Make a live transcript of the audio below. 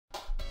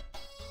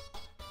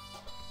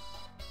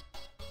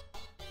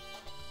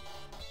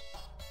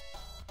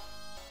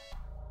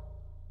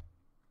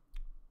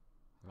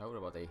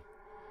everybody,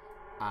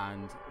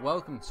 and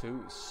welcome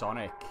to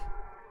Sonic.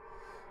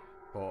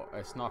 But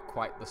it's not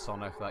quite the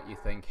Sonic that you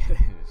think it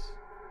is.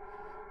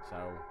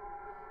 So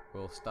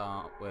we'll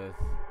start with,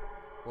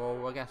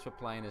 well, I guess we're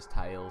playing as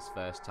Tails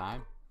first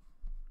time.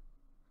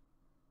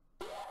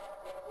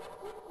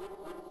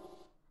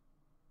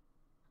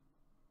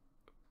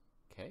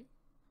 Okay.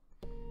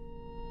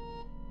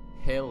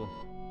 Hill,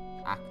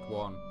 Act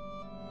 1.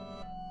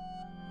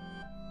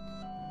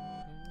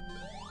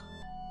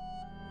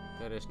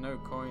 There is no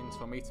coins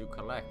for me to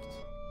collect.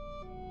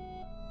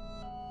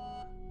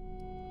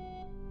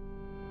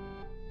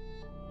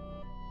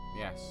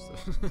 Yes.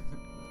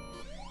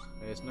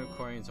 There's no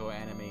coins or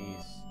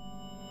enemies.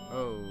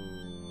 Oh.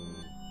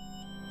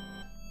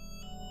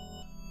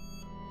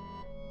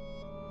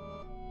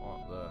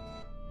 What the?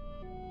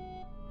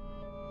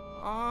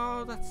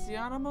 Oh, that's the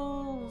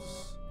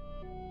animals.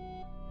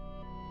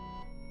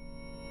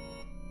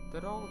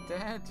 They're all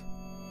dead.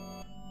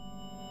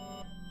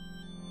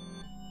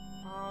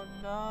 Oh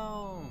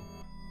no.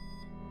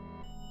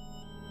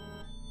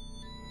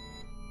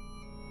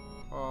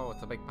 Oh,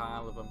 it's a big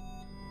pile of them.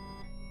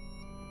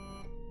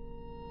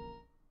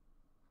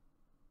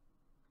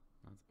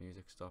 And the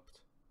music stopped.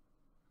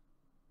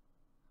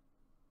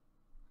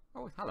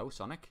 Oh, hello,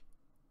 Sonic.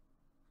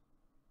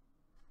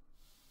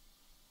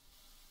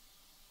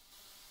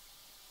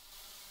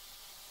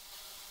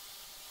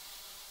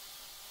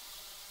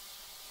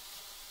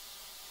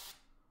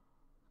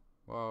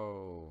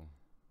 Whoa.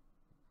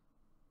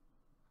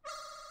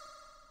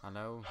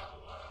 Hello.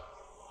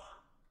 Hello.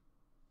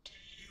 Do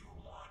you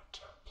want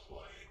to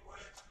play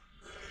with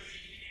me?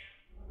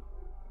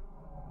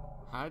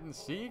 Hide and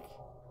seek?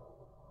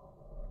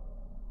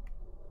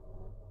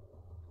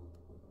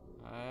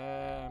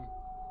 I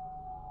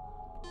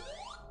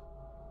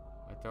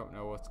don't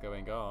know what's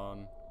going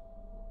on.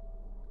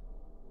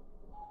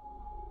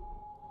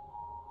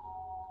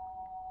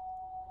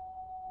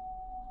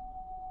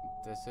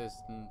 This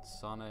isn't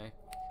Sonic,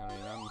 I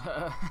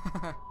remember.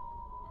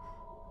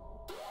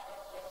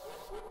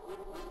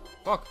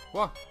 Fuck!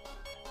 What?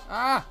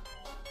 Ah!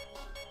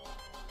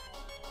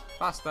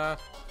 Faster!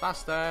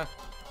 Faster!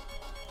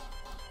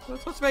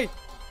 Don't touch me!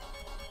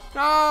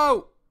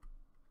 No!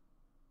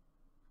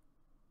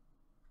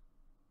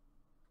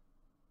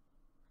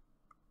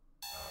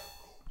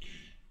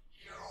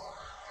 Your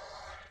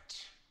heart.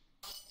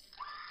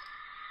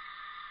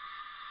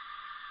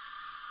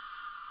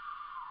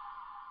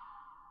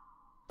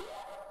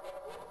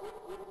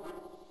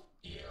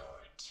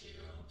 You're too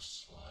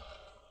slow.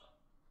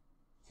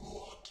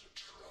 Want to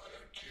try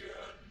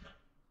again?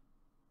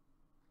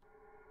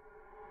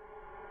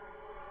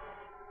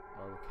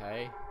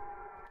 Okay.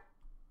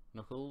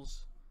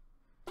 Knuckles.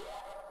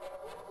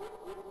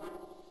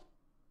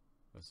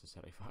 This is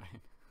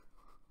terrifying.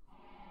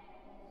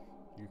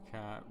 You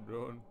can't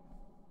run.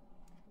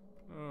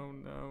 Oh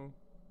no.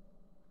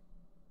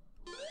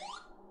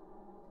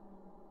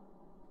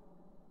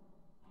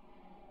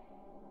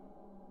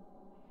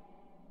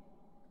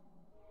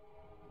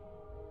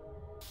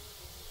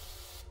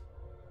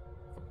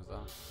 What was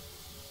that?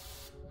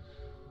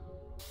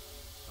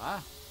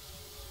 Ah!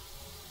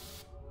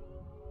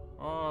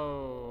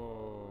 Oh!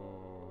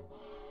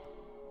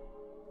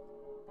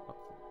 What?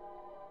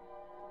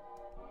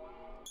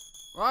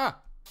 Ah!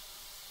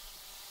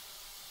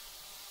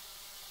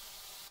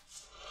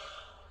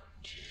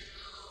 Found you.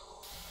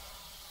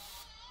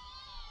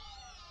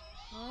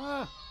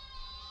 Ah!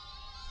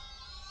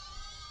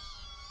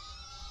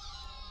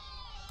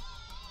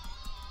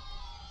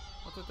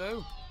 What to do?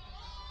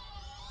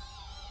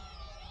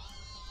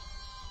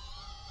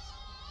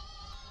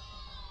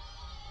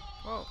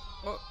 Oh!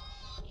 Oh!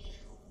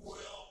 You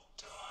will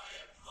die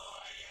at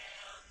my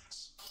hands.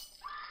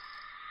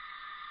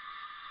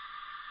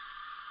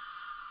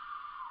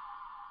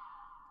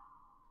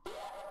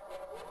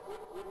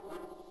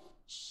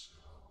 So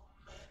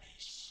many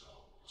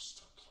souls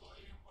to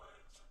play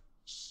with.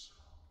 So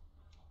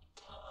little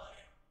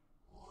time.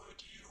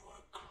 Would you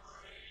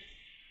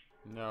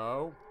agree?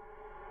 No.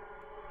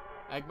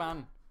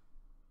 Eggman,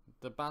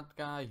 the bad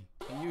guy,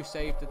 can you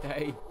save the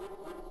day?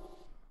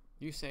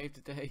 You save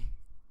the day.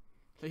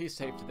 Please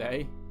save the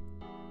day.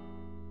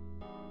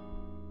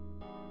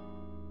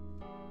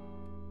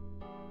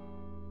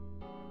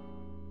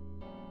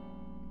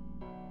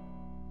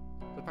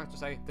 The fact to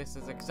say, this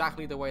is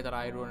exactly the way that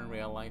I run in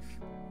real life.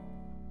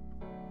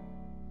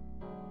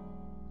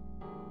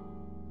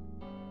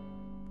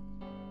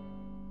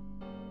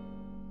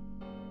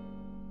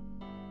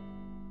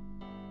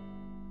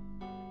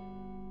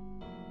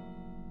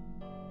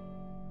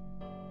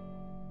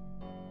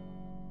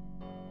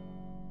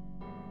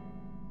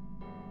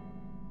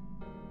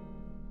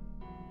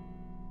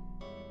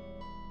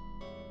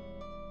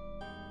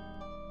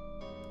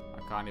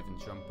 I can't even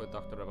jump with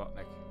Dr.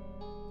 Robotnik.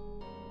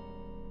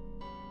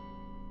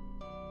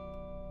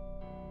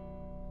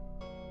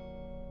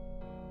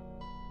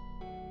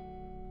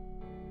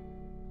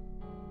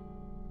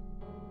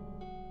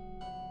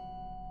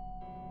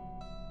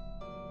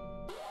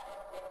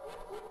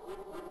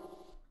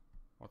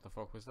 What the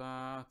fuck was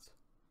that?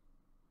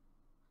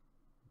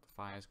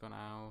 Fire's gone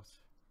out.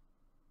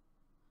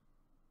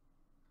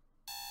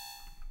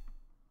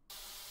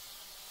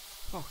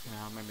 Fucking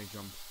hell, made me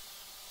jump.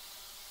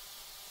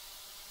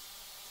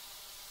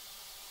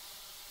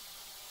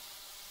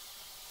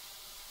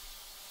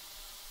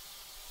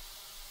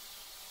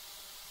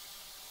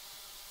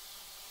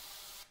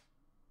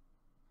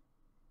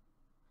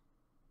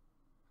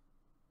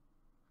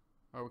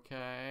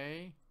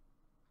 Okay.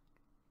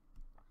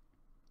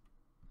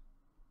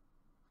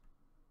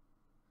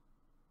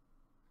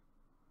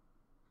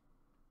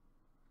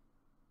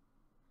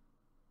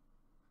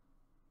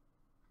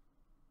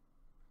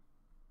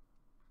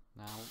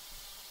 Now.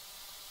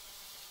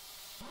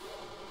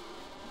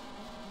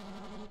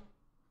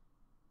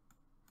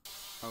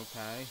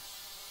 Okay.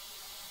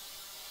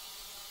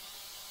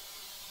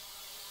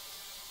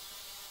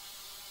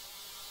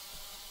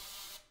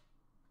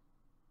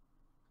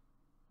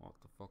 What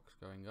the fuck's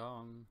going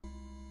on?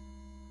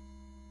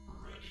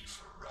 Ready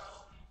for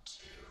round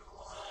 2.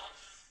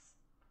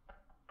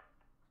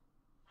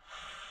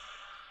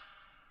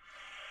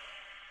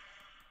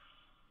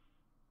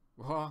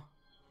 What?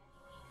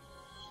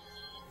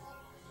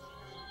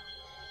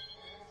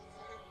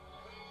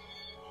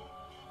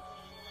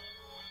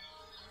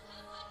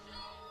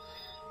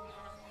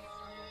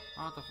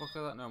 How the fuck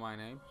does that know my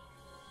name?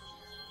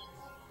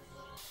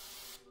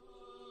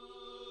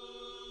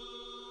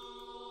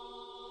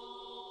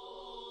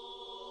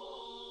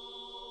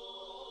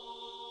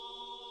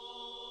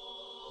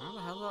 How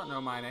the hell does that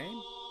know my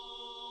name?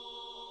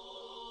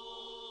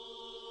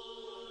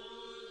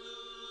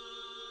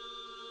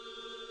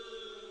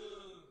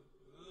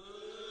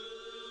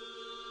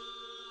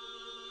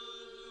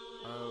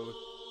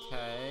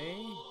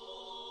 Okay.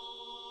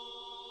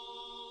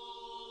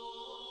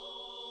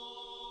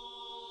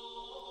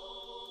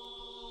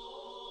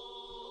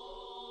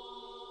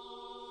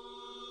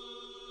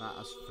 That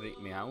has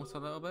freaked me out a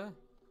little bit.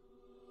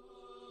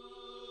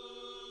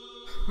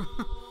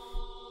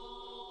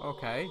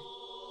 Okay.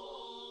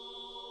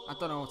 I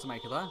don't know what to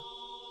make of that.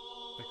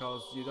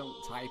 Because you don't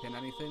type in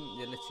anything,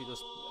 you literally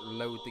just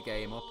load the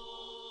game up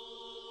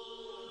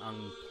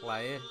and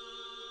play it.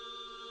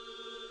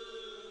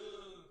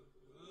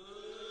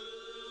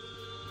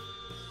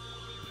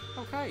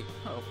 Okay,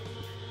 well,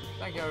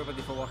 thank you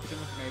everybody for watching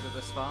if you made it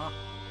this far.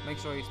 Make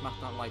sure you smash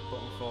that like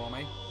button for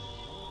me.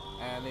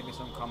 Leave me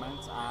some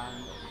comments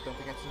and don't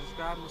forget to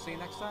subscribe and we'll see you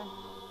next time.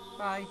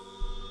 Bye.